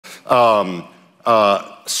Psalm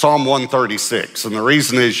 136. And the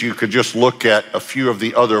reason is you could just look at a few of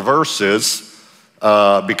the other verses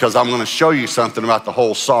because I'm going to show you something about the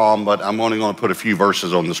whole psalm, but I'm only going to put a few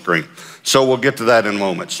verses on the screen. So we'll get to that in a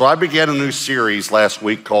moment. So I began a new series last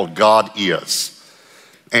week called God Is.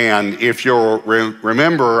 And if you'll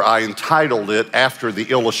remember, I entitled it after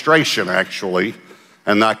the illustration, actually,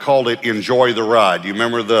 and I called it Enjoy the Ride. You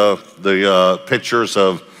remember the pictures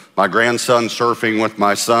of my grandson surfing with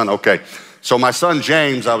my son? Okay, so my son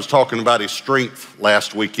James, I was talking about his strength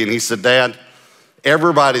last weekend. He said, Dad,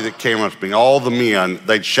 everybody that came up to me, all the men,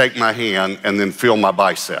 they'd shake my hand and then feel my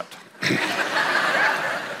bicep.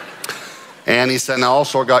 And he said, and I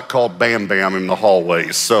also got called Bam Bam in the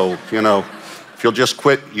hallways. So, you know, if you'll just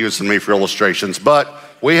quit using me for illustrations. But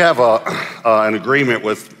we have an agreement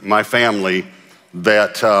with my family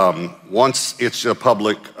that once it's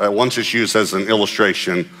used as an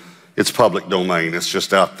illustration, it's public domain. It's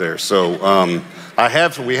just out there. So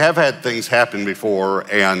we have had things happen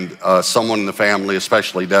before, and someone in the family,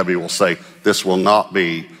 especially Debbie, will say, this will not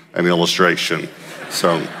be an illustration.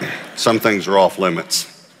 So some things are off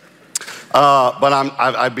limits. But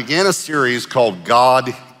I began a series called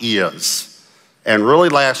God Is. And really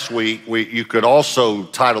last week, you could also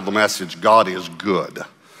title the message, God is Good.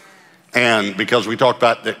 And because we talked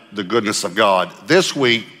about the goodness of God. This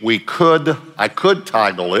week, I could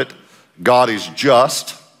title it, God is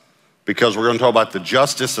Just, because we're going to talk about the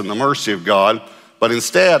justice and the mercy of God. But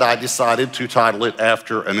instead, I decided to title it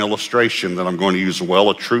after an illustration that I'm going to use as well,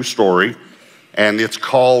 a true story. And it's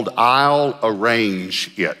called, I'll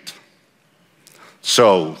Arrange It.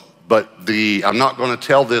 So, I'm not going to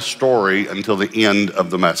tell this story until the end of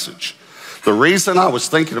the message. The reason I was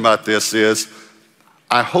thinking about this is,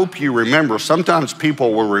 I hope you remember, sometimes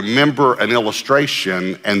people will remember an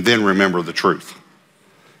illustration and then remember the truth.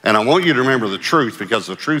 And I want you to remember the truth because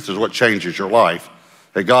the truth is what changes your life.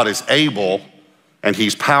 That God is able and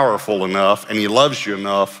He's powerful enough and He loves you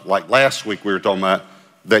enough, like last week we were talking about,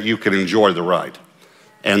 that you can enjoy the ride.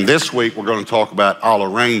 And this week, we're going to talk about I'll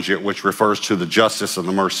Arrange It, which refers to the justice and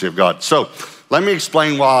the mercy of God. So let me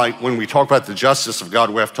explain why when we talk about the justice of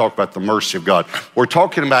God, we have to talk about the mercy of God. We're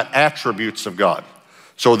talking about attributes of God.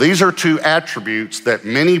 So these are two attributes that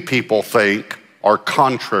many people think are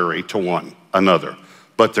contrary to one another,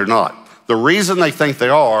 but they're not. The reason they think they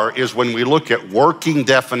are is when we look at working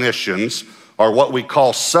definitions, or what we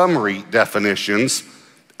call summary definitions,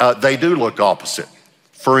 they do look opposite.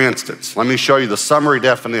 For instance, let me show you the summary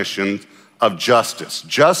definition of justice.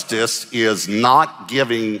 Justice is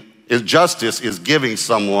giving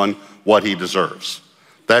someone what he deserves.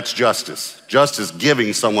 That's justice. Justice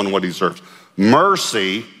giving someone what he deserves.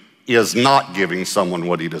 Mercy is not giving someone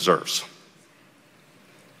what he deserves.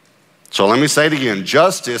 So let me say it again.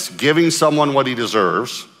 Justice, giving someone what he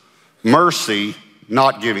deserves. Mercy,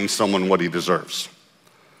 not giving someone what he deserves.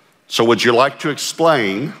 So would you like to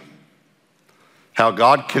explain how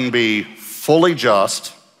God can be fully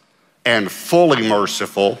just and fully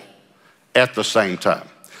merciful at the same time?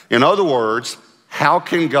 In other words, how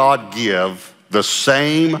can God give the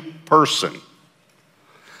same person?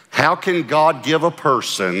 How can God give a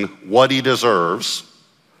person what he deserves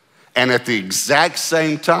and at the exact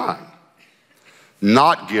same time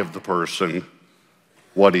not give the person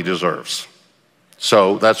what he deserves?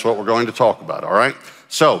 So that's what we're going to talk about, all right?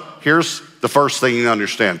 So here's the first thing you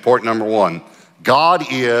understand. Point number one. God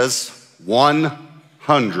is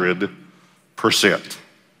 100%.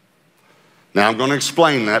 Now I'm going to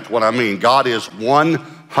explain that, what I mean. God is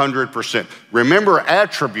 100%. Remember,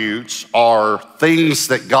 attributes are things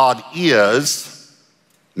that God is,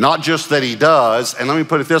 not just that he does, and let me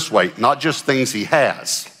put it this way, not just things he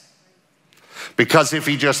has. Because if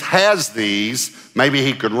he just has these, maybe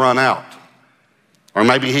he could run out, or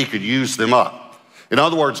maybe he could use them up. In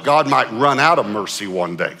other words, God might run out of mercy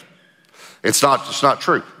one day. It's not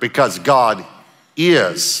true, because God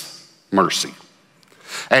is mercy.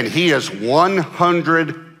 And he is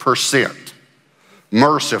 100%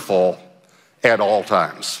 merciful at all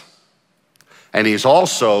times. And he's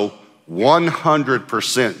also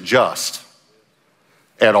 100% just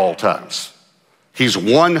at all times. He's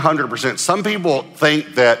 100%. Some people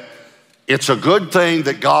think that it's a good thing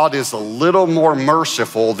that God is a little more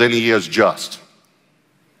merciful than he is just.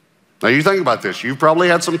 Now you think about this. You've probably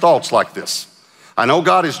had some thoughts like this. I know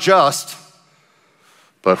God is just,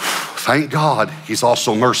 but thank God he's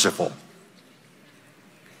also merciful.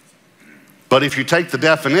 But if you take the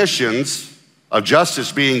definitions of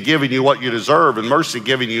justice being giving you what you deserve and mercy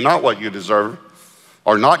giving you not what you deserve,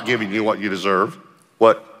 or not giving you what you deserve,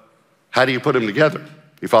 how do you put them together?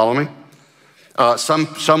 You follow me?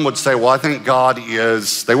 Some would say, well, I think God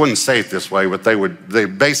is, they wouldn't say it this way, but they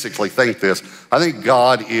basically think this. I think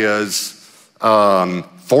God is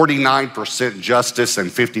 49% justice and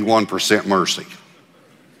 51% mercy.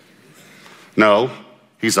 No,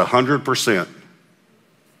 he's 100%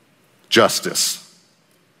 justice.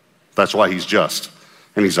 That's why he's just.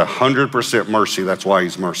 And he's 100% mercy. That's why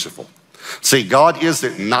he's merciful. See, God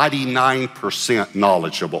isn't 99%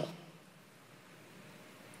 knowledgeable.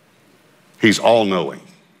 He's all-knowing,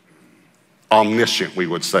 omniscient, we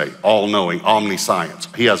would say, all-knowing, omniscience.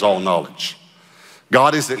 He has all knowledge.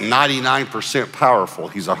 God isn't 99% powerful.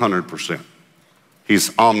 He's 100%.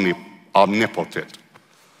 He's omnipotent.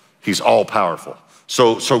 He's all-powerful.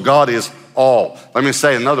 So God is all. Let me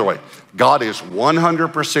say another way. God is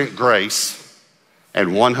 100% grace and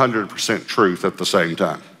 100% truth at the same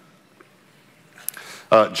time.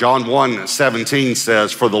 John 1:17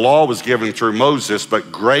 says, for the law was given through Moses,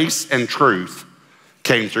 but grace and truth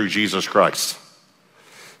came through Jesus Christ.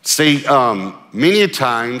 See, many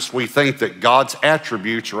times we think that God's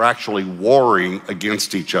attributes are actually warring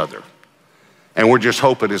against each other, and we're just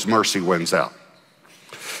hoping his mercy wins out.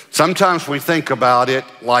 Sometimes we think about it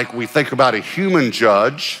like we think about a human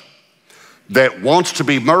judge that wants to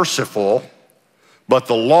be merciful, but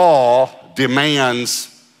the law demands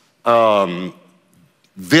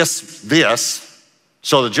this,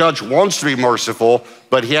 so the judge wants to be merciful,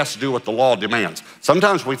 but he has to do what the law demands.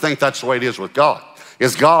 Sometimes we think that's the way it is with God.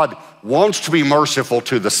 Is God wants to be merciful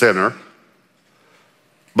to the sinner,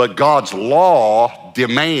 but God's law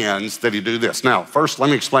demands that he do this. Now, first, let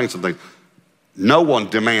me explain something. No one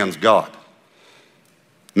demands God.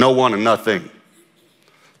 No one and nothing.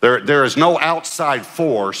 There is no outside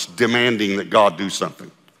force demanding that God do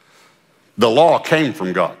something. The law came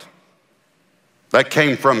from God. That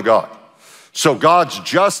came from God. So God's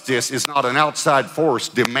justice is not an outside force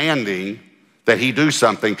demanding that he do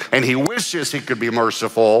something, and he wishes he could be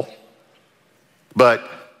merciful, but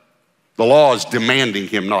the law is demanding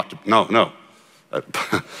him not to. No.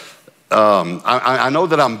 I know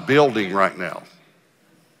that I'm building right now,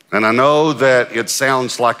 and I know that it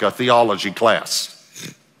sounds like a theology class,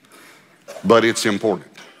 but it's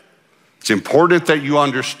important. It's important that you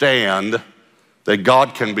understand that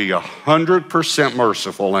God can be 100%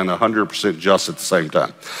 merciful and 100% just at the same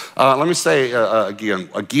time. Let me say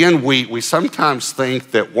again, we sometimes think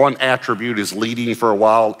that one attribute is leading for a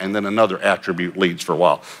while and then another attribute leads for a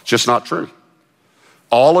while. It's just not true.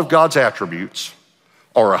 All of God's attributes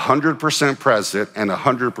are 100% present and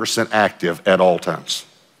 100% active at all times.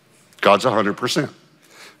 God's 100%,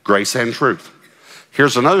 grace and truth.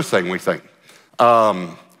 Here's another thing we think.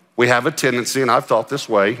 We have a tendency, and I've thought this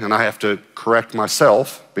way, and I have to correct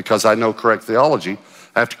myself because I know correct theology.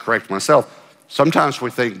 I have to correct myself. Sometimes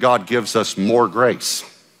we think God gives us more grace.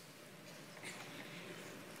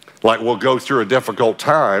 Like we'll go through a difficult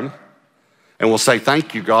time and we'll say,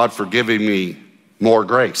 thank you, God, for giving me more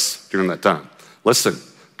grace during that time. Listen,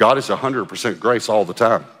 God is 100% grace all the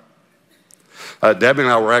time. Debbie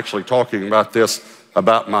and I were actually talking about this,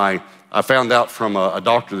 I found out from a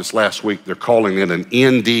doctor this last week, they're calling it an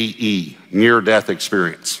NDE, near-death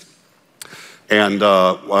experience. And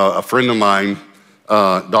a friend of mine,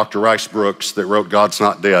 Dr. Rice Brooks, that wrote God's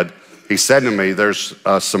Not Dead, he said to me, there's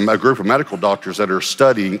a group of medical doctors that are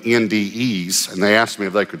studying NDEs, and they asked me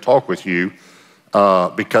if they could talk with you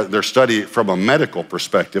because they're studying it from a medical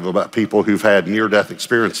perspective about people who've had near-death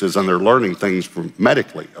experiences, and they're learning things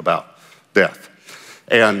medically about death.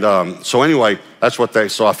 And so anyway, that's what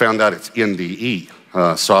so I found out it's NDE.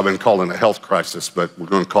 So I've been calling it a health crisis, but we're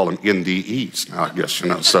going to call them NDEs now, I guess,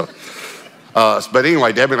 So, but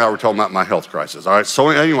anyway, Debbie and I were talking about my health crisis, all right? So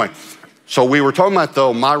anyway, so we were talking about,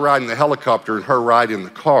 though, my ride in the helicopter and her ride in the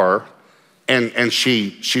car, and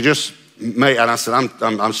she just made, and I said,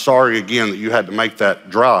 I'm sorry again that you had to make that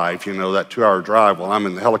drive, that 2-hour drive while I'm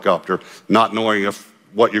in the helicopter, not knowing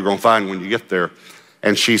what you're going to find when you get there.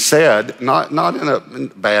 And she said, not in a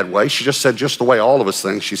bad way, she just said, just the way all of us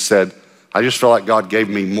think, she said, I just feel like God gave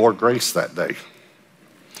me more grace that day.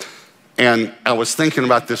 And I was thinking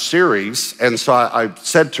about this series, and so I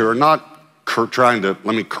said to her, not trying to,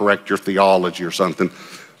 let me correct your theology or something,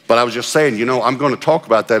 but I was just saying, I'm going to talk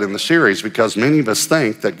about that in the series because many of us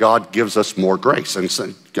think that God gives us more grace. And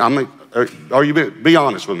so, be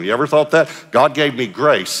honest with me, you ever thought that? God gave me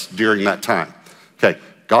grace during that time. Okay,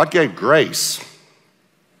 God gave grace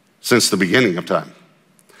since the beginning of time.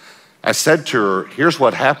 I said to her, here's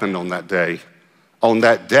what happened on that day. On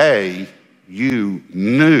that day, you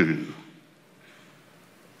knew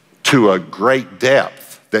to a great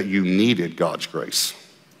depth that you needed God's grace.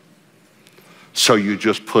 So you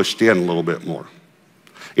just pushed in a little bit more.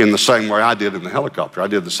 in the same way I did in the helicopter. I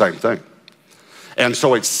did the same thing. And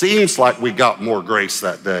so it seems like we got more grace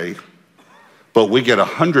that day, but we get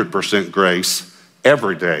 100% grace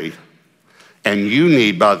every day. And you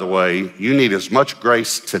need, by the way, you need as much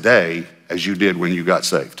grace today as you did when you got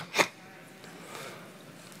saved.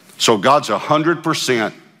 So God's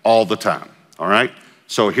 100% all the time, all right?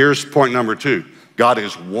 So here's point number 2. God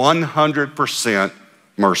is 100%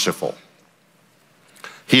 merciful.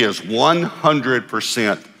 He is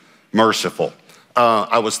 100% merciful.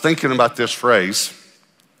 I was thinking about this phrase.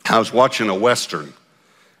 I was watching a Western,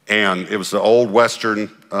 and it was an old Western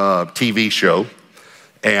TV show.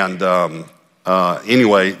 And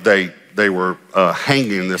anyway, they were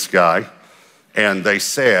hanging this guy, and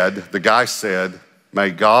the guy said, may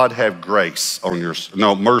God have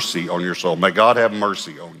mercy on your soul. May God have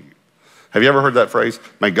mercy on you. Have you ever heard that phrase?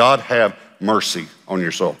 May God have mercy on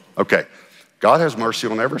your soul. Okay, God has mercy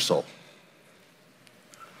on every soul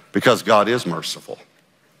because God is merciful.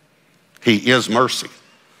 He is mercy.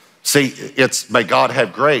 See, it's may God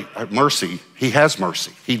have great mercy. He has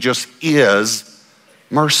mercy. He just is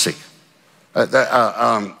mercy.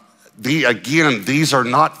 Again, these are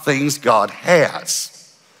not things God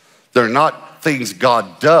has. They're not things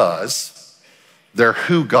God does. They're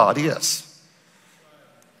who God is.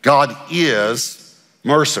 God is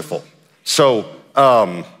merciful. So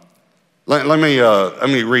let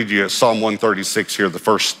me read you Psalm 136 here, the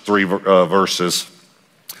first 3 verses.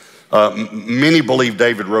 Many believe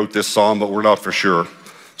David wrote this psalm, but we're not for sure.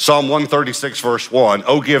 Psalm 136, verse 1.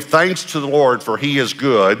 Oh, give thanks to the Lord, for he is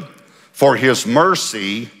good, for his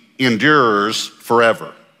mercy endures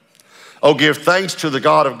forever. Oh, give thanks to the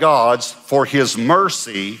God of gods, for his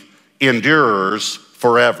mercy endures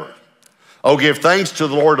forever. Oh, give thanks to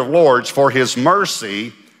the Lord of lords, for his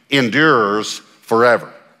mercy endures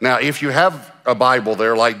forever. Now, if you have a Bible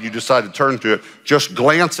there, like you decide to turn to it, just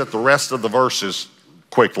glance at the rest of the verses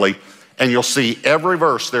quickly, and you'll see every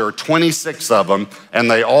verse. There are 26 of them, and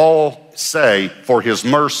they all say, for his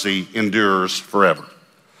mercy endures forever.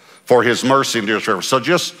 For his mercy endures forever. So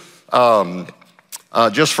just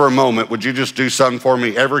for a moment, would you just do something for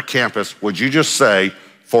me? Every campus, would you just say,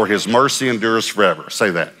 for his mercy endures forever? Say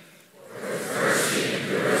that. For his mercy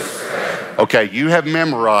endures forever. Okay, you have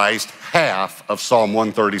memorized half of Psalm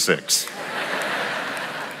 136.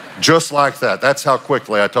 Just like that. That's how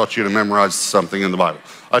quickly I taught you to memorize something in the Bible.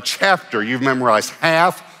 A chapter, you've memorized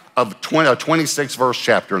half of a 26 verse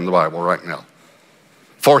chapter in the Bible right now.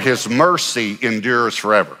 For his mercy endures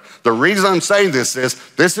forever. The reason I'm saying this is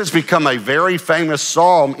this has become a very famous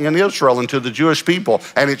psalm in Israel and to the Jewish people,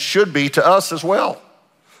 and it should be to us as well.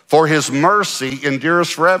 For his mercy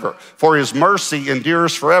endures forever. For his mercy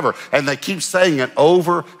endures forever. And they keep saying it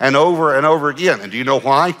over and over and over again. And do you know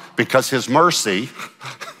why? Because his mercy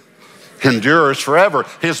endures forever.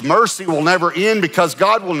 His mercy will never end because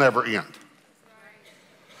God will never end.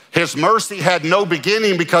 His mercy had no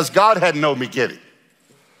beginning because God had no beginning.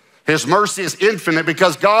 His mercy is infinite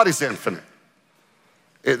because God is infinite.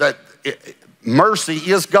 Mercy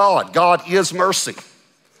is God. God is mercy.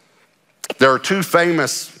 There are 2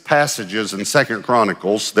 famous passages in 2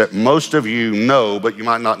 Chronicles that most of you know, but you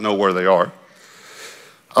might not know where they are.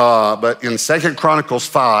 But in 2 Chronicles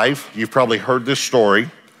 5, you've probably heard this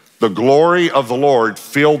story. The glory of the Lord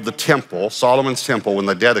filled the temple, Solomon's temple, when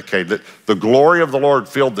they dedicated it. The glory of the Lord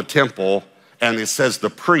filled the temple, and it says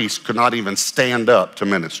the priests could not even stand up to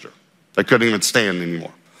minister. They couldn't even stand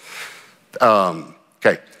anymore.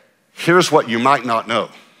 Okay, here's what you might not know.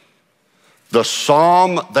 The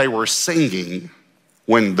psalm they were singing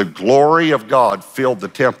when the glory of God filled the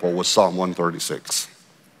temple was Psalm 136.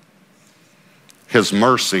 His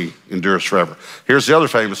mercy endures forever. Here's the other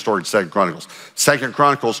famous story in 2 Chronicles. 2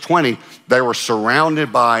 Chronicles 20, they were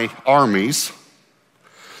surrounded by armies,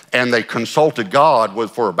 and they consulted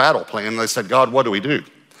God for a battle plan. And they said, God, what do we do?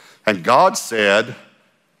 And God said,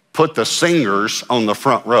 put the singers on the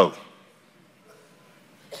front row.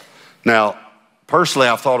 Now, personally,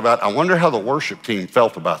 I've thought about, I wonder how the worship team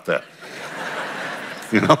felt about that.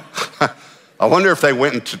 You know? I wonder if they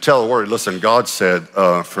went and to tell the word, listen, God said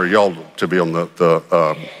for y'all to be on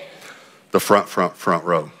the front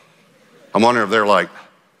row. I'm wondering if they're like,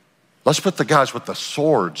 let's put the guys with the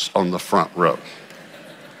swords on the front row.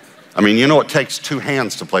 I mean, you know, it takes 2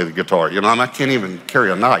 hands to play the guitar. You know, I can't even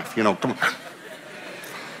carry a knife, you know, come on.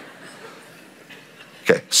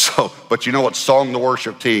 Okay, so, but you know what song the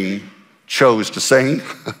worship team chose to sing?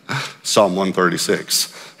 Psalm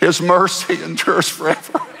 136. His mercy endures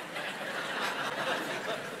forever.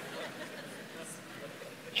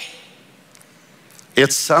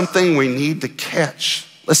 It's something we need to catch.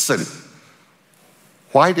 Listen,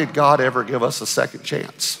 Why did God ever give us a second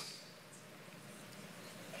chance?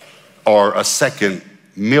 Or a second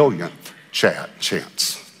millionth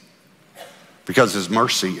chance? Because his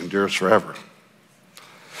mercy endures forever.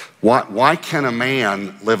 Why can a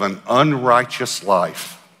man live an unrighteous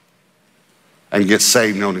life and get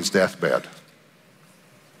saved on his deathbed?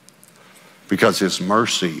 Because his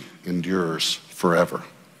mercy endures forever.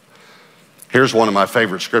 Here's one of my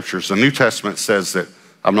favorite scriptures. The New Testament says that,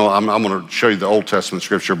 I'm going to show you the Old Testament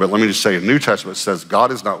scripture, but let me just say, the New Testament says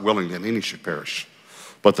God is not willing that any should perish,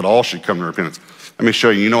 but that all should come to repentance. Let me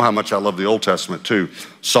show you, you know how much I love the Old Testament too.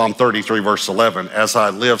 Psalm 33 verse 11, as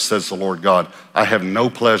I live, says the Lord God, I have no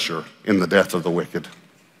pleasure in the death of the wicked,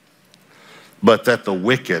 but that the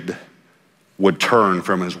wicked would turn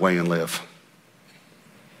from his way and live.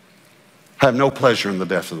 I have no pleasure in the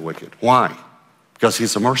death of the wicked. Why? Because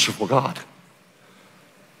he's a merciful God.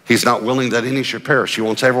 He's not willing that any should perish. He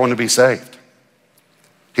wants everyone to be saved.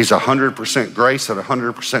 He's 100% grace and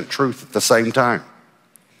 100% truth at the same time.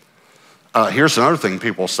 Here's another thing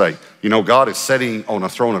people say. You know, God is sitting on a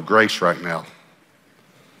throne of grace right now.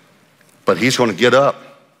 But he's going to get up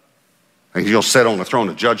and he'll sit on the throne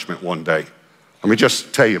of judgment one day. Let me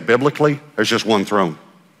just tell you, biblically, there's just one throne.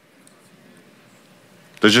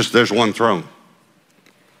 There's one throne.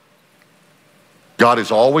 God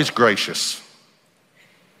is always gracious.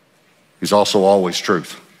 He's also always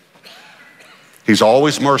truth. He's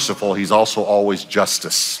always merciful. He's also always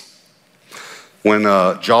justice. When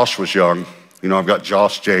Josh was young, you know, I've got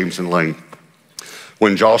Josh, James, and Lane.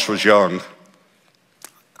 When Josh was young,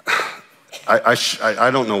 I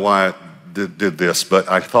don't know why I did this, but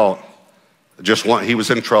I thought he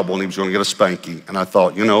was in trouble and he was going to get a spanking. And I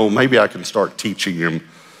thought, you know, maybe I can start teaching him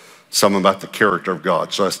some about the character of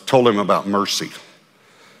God. So I told him about mercy.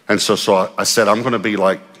 And so I said, I'm going to be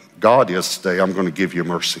like God is today. I'm going to give you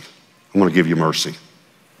mercy. I'm going to give you mercy.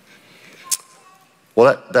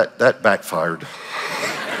 Well, that backfired.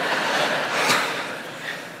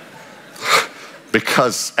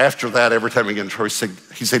 Because after that, every time we get in trouble,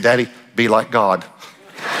 he said, Daddy, be like God.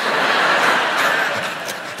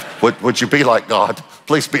 Would you be like God?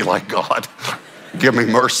 Please be like God. Give me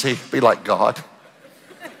mercy. Be like God.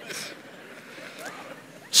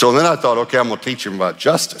 So then I thought, okay, I'm going to teach him about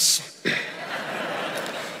justice.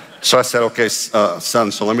 So I said, okay,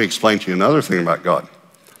 son, so let me explain to you another thing about God.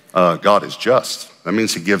 God is just. That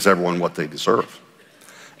means he gives everyone what they deserve.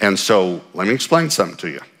 And so let me explain something to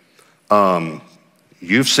you.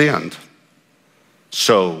 You've sinned,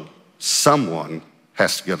 so someone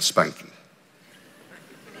has to get a spanking.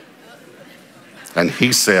 And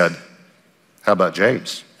he said, how about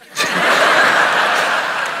James?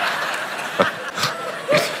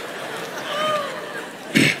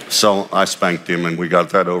 So I spanked him and we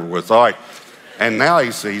got that over with. All right. And now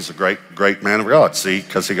he's a great man of God, see,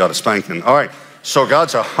 because he got a spanking. All right. So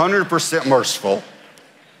God's 100% merciful.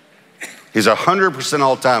 He's 100%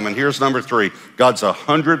 all the time. And here's number 3. God's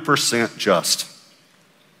 100% just.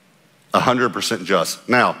 100% just.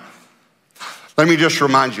 Now, let me just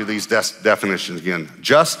remind you these definitions again.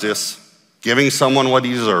 Justice, giving someone what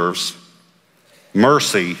he deserves.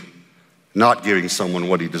 Mercy, not giving someone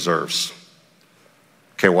what he deserves.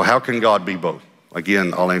 Okay, well, how can God be both?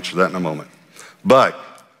 Again, I'll answer that in a moment. But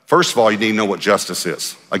first of all, you need to know what justice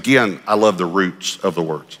is. Again, I love the roots of the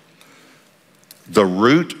words. The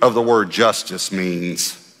root of the word justice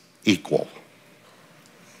means equal.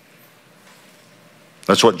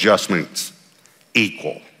 That's what just means,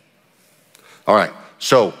 equal. All right,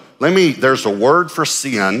 so there's a word for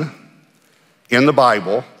sin in the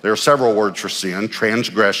Bible. There are several words for sin.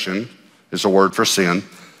 Transgression is a word for sin.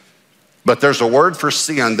 But there's a word for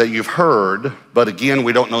sin that you've heard, but again,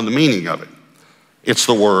 we don't know the meaning of it. It's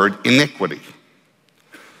the word iniquity.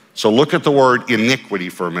 So look at the word iniquity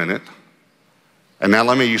for a minute. And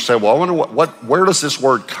now you say, well, I wonder where does this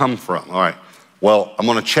word come from? All right, well, I'm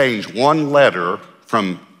gonna change one letter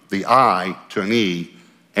from the I to an E,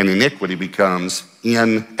 and iniquity becomes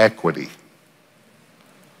inequity.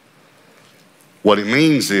 What it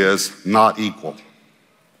means is not equal.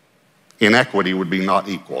 Inequity would be not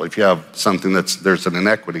equal. If you have something there's an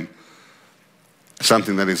inequity,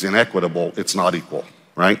 something that is inequitable, it's not equal,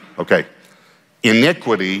 right? Okay.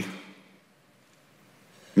 Iniquity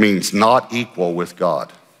means not equal with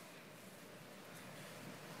God.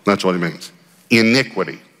 That's what it means.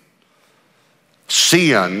 Iniquity.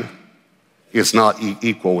 Sin is not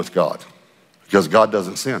equal with God because God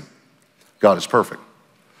doesn't sin. God is perfect.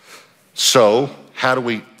 So how do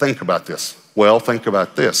we think about this? Well, think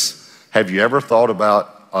about this. Have you ever thought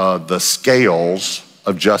about the scales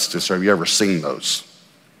of justice? Or have you ever seen those?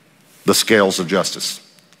 The scales of justice.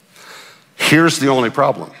 Here's the only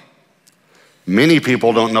problem. Many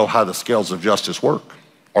people don't know how the scales of justice work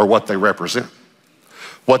or what they represent.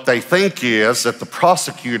 What they think is that the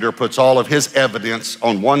prosecutor puts all of his evidence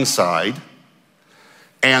on one side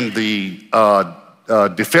and the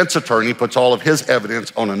defense attorney puts all of his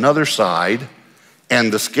evidence on another side,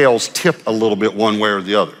 and the scales tip a little bit one way or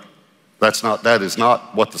the other. That is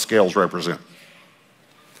not what the scales represent.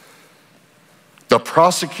 The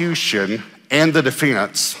prosecution and the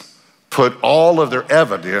defense put all of their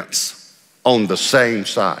evidence on the same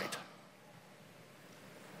side.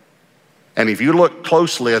 And if you look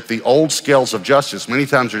closely at the old scales of justice, many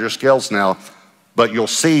times they're just scales now, but you'll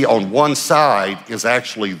see on one side is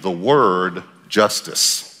actually the word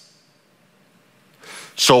justice.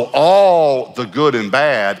 So all the good and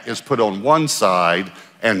bad is put on one side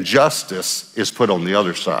and justice is put on the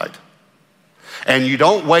other side. And you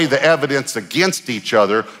don't weigh the evidence against each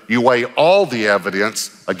other, you weigh all the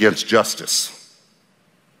evidence against justice.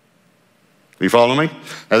 You follow me?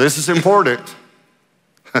 Now this is important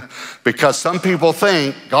because some people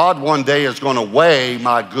think God one day is going to weigh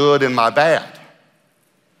my good and my bad.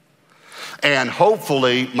 And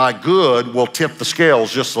hopefully my good will tip the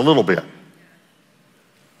scales just a little bit.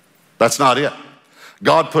 That's not it.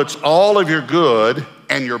 God puts all of your good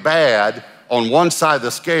and your bad on one side of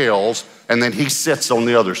the scales, and then he sits on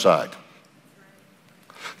the other side.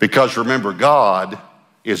 Because remember, God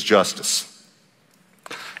is justice.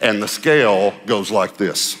 And the scale goes like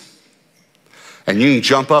this. And you can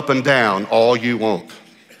jump up and down all you want.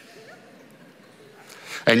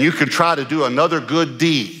 And you can try to do another good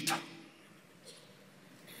deed,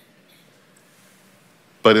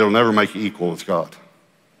 but it'll never make you equal with God.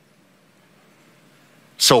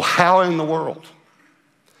 So how in the world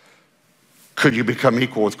could you become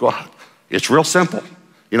equal with God? It's real simple.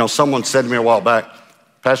 You know, someone said to me a while back,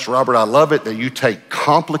 Pastor Robert, I love it that you take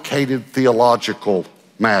complicated theological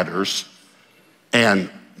matters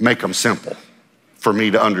and make them simple for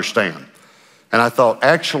me to understand. And I thought,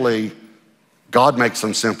 actually, God makes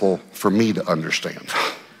them simple for me to understand.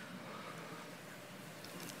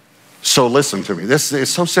 So listen to me. This is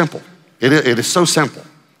so simple. It is so simple.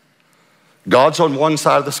 God's on one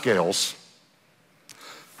side of the scales.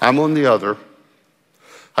 I'm on the other.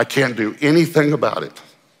 I can't do anything about it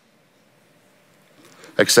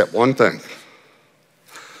except one thing.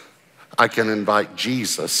 I can invite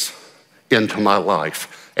Jesus into my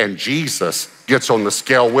life, and Jesus gets on the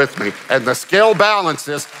scale with me, and the scale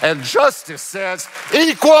balances, and justice says,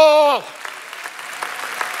 equal!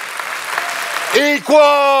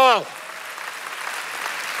 Equal!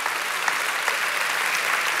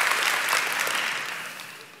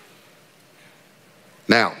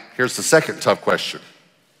 Now, here's the second tough question.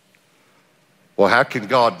 Well, how can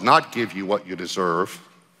God not give you what you deserve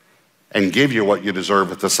and give you what you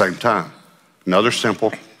deserve at the same time? Another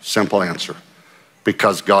simple answer.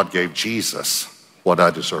 Because God gave Jesus what I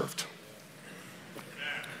deserved.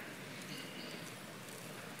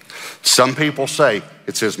 Some people say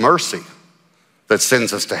it's his mercy that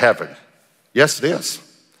sends us to heaven. Yes, it is.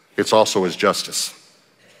 It's also his justice.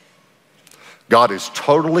 God is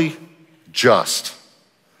totally just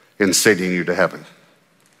in sending you to heaven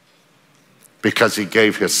because he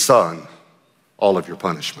gave his son all of your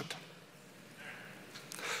punishment.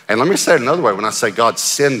 And let me say it another way. When I say God's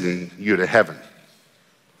sending you to heaven,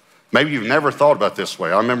 maybe you've never thought about it this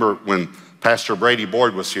way. I remember when Pastor Brady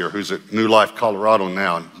Boyd was here, who's at New Life, Colorado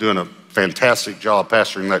now, and doing a fantastic job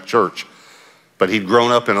pastoring that church. But he'd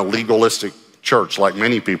grown up in a legalistic church like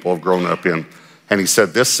many people have grown up in. And he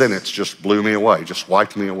said, this sentence just blew me away, just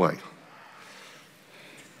wiped me away.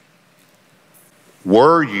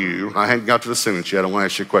 Were you, I hadn't got to the sentence yet, I want to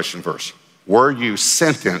ask you a question first. Were you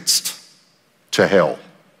sentenced to hell,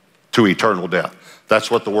 to eternal death?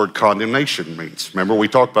 That's what the word condemnation means. Remember, we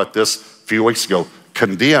talked about this a few weeks ago.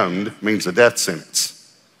 Condemned means a death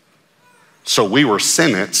sentence. So we were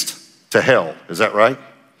sentenced to hell. Is that right?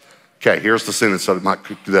 Okay, here's the sentence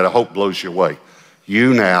that I hope blows you away.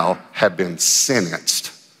 You now have been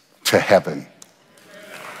sentenced to heaven.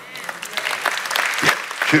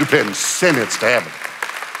 You've been sentenced to heaven.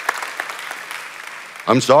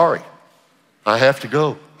 I'm sorry. I have to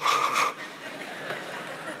go.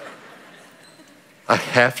 I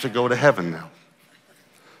have to go to heaven now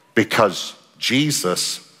because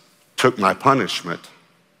Jesus took my punishment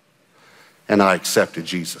and I accepted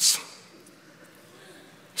Jesus.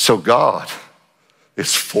 So God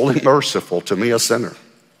is fully merciful to me, a sinner,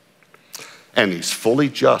 and he's fully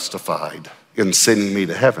justified in sending me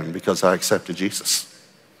to heaven because I accepted Jesus.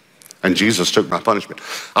 And Jesus took my punishment.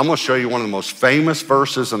 I'm going to show you one of the most famous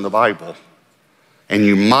verses in the Bible, and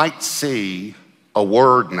you might see a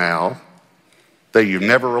word now that you've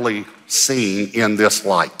never really seen in this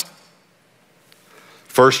light.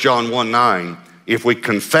 1 John 1:9, if we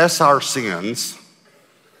confess our sins,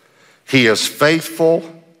 he is faithful,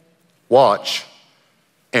 watch,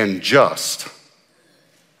 and just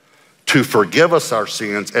to forgive us our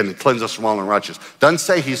sins and to cleanse us from all unrighteousness. Doesn't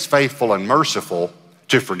say he's faithful and merciful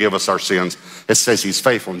to forgive us our sins. It says he's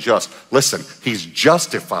faithful and just. Listen, he's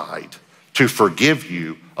justified to forgive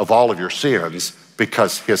you of all of your sins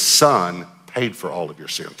because his son paid for all of your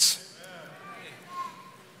sins.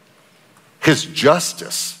 His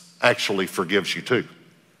justice actually forgives you too,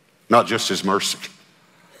 not just his mercy.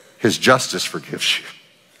 His justice forgives you.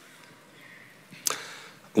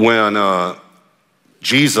 When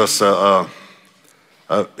Jesus, in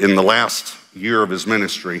the last year of his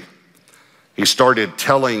ministry, he started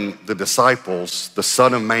telling the disciples, the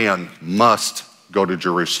Son of Man must go to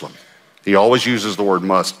Jerusalem. He always uses the word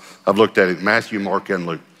must. I've looked at it, Matthew, Mark, and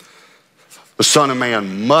Luke. The Son of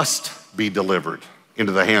Man must be delivered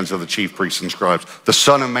into the hands of the chief priests and scribes. The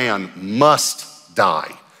Son of Man must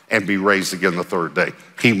die and be raised again the third day.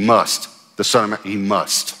 He must. The Son of Man, he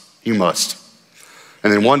must. He must.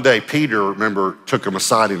 And then one day, Peter, remember, took him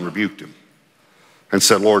aside and rebuked him and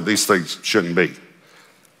said, Lord, these things shouldn't be.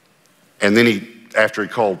 And then after he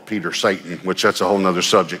called Peter Satan, which that's a whole nother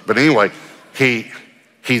subject. But anyway, he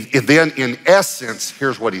then, in essence,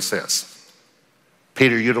 here's what he says.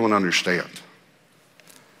 Peter, you don't understand.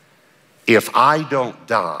 If I don't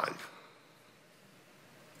die,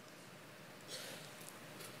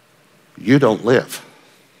 you don't live.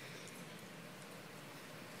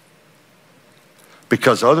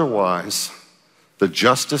 Because otherwise, the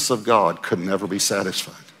justice of God could never be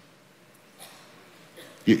satisfied.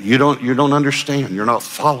 You don't understand. You're not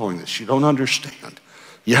following this. You don't understand.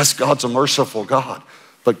 Yes, God's a merciful God,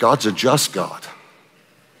 but God's a just God.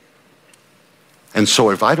 And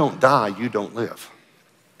so if I don't die, you don't live.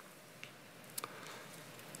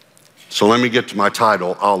 So let me get to my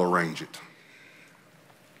title. I'll arrange it.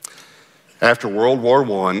 After World War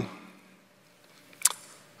I,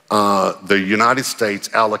 the United States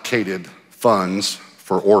allocated funds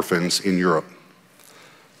for orphans in Europe.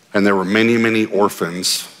 And there were many, many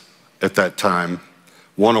orphans at that time.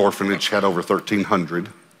 One orphanage had over 1,300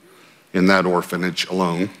 in that orphanage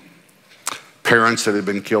alone. Parents that had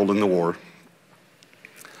been killed in the war.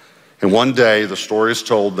 And one day, the story is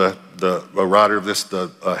told that the writer of this, the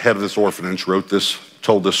head of this orphanage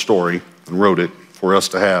told this story and wrote it for us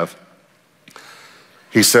to have.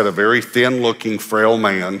 He said a very thin-looking, frail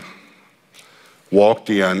man walked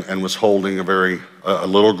in and was holding a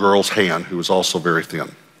little girl's hand who was also very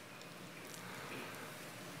thin.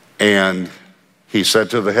 And he said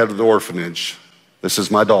to the head of the orphanage, this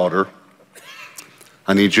is my daughter.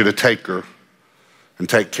 I need you to take her and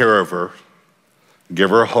take care of her.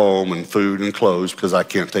 Give her a home and food and clothes because I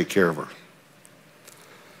can't take care of her.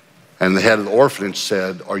 And the head of the orphanage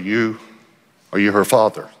said, are you her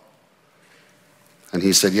father? And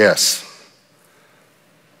he said, yes.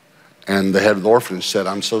 And the head of the orphanage said,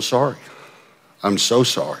 I'm so sorry. I'm so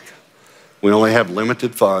sorry. We only have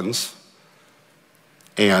limited funds,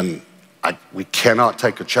 and we cannot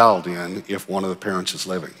take a child in if one of the parents is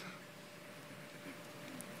living.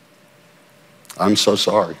 I'm so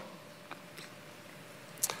sorry.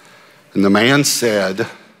 And the man said,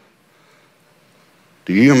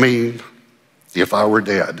 do you mean if I were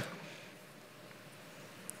dead,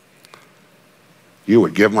 you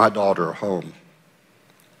would give my daughter a home,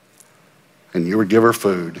 and you would give her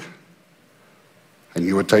food, and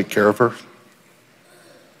you would take care of her?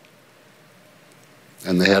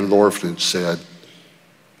 And the head of the orphanage said,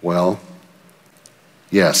 well,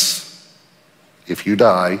 yes, if you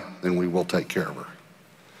die, then we will take care of her.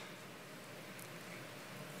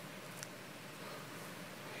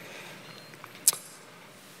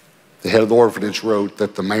 The head of the orphanage wrote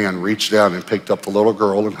that the man reached down and picked up the little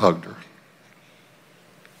girl and hugged her.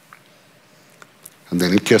 And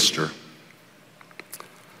then he kissed her.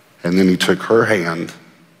 And then he took her hand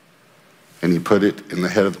and he put it in the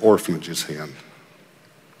head of the orphanage's hand.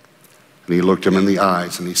 And he looked him in the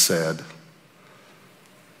eyes and he said,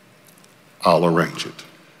 I'll arrange it.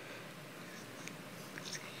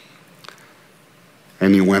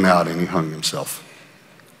 And he went out and he hung himself.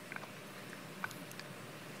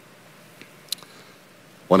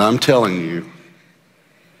 What I'm telling you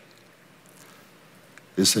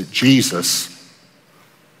is that Jesus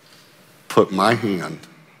put my hand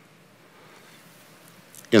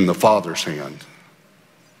in the Father's hand.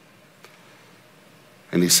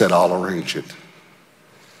 And he said, I'll arrange it.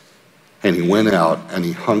 And he went out and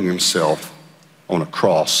he hung himself on a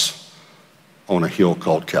cross on a hill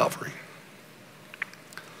called Calvary.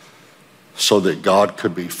 so that God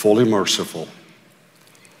could be fully merciful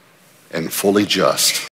and fully just.